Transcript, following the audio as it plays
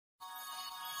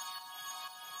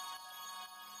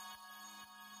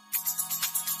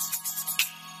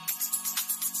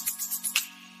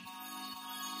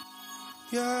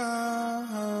Yeah,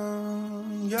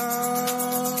 yeah,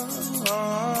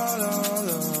 la, la, la,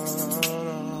 la.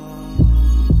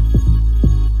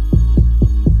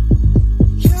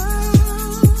 Yeah,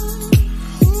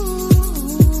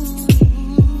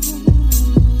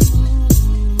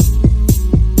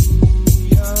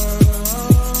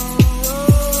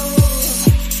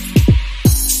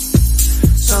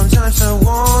 sometimes I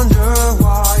wonder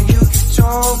why you keep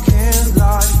talking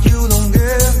like you don't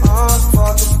give a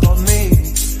fuck about me.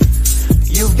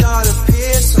 You've got a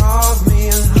piece of me,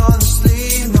 and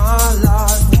honestly my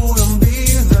life wouldn't be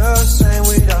the same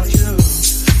without you.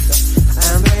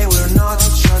 And babe, we're not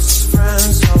just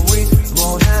friends, are we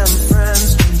more than friends?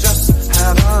 We just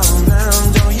have a man,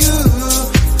 don't you?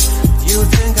 You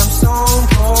think I'm stone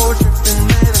cold, tripping,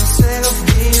 man, I'm sick of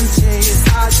being teased.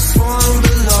 I just wanna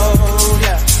be loved,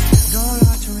 yeah. Don't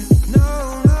lie to me, no,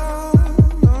 no,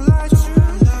 don't lie to me,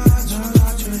 don't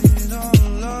lie to me, don't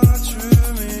lie to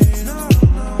me, no,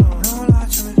 no, don't lie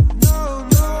to me, no,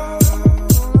 no,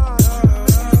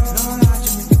 don't lie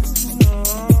to me, no.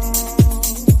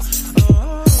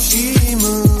 She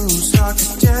moves like a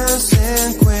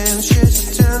dancing queen, she's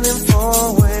attending for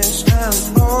wish, and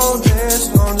all this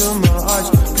under my eyes.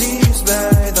 Please,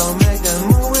 babe, don't make that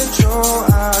move with your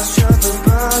eyes. Shut the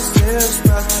past is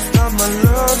past, but my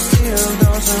love still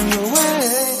doesn't away.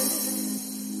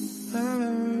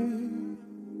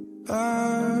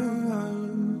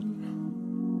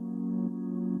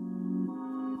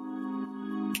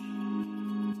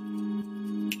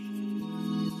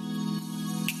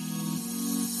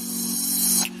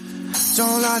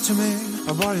 Don't lie to me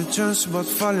about your chance, about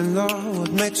falling in love.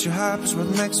 What makes you happy is what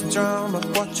makes me drown. But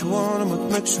what you want and what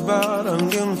makes you bad,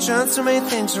 and give me a chance to make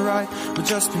things right. But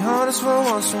just be honest for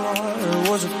once in a while. It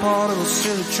was a part of a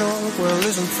silly joke. Well,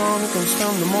 isn't fun, it can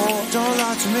stand no more. Don't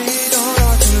lie to me, don't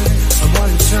lie to me about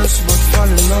your chance, about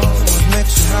falling in love. What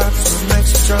makes you happy is what makes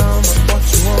you drown. But what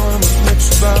you want and what makes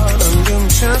you bad, and give me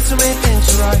a chance to make things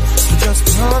right. But just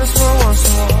be honest for once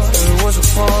in a while. It was a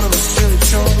part of a silly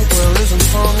joke. Well, isn't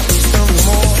fun, it can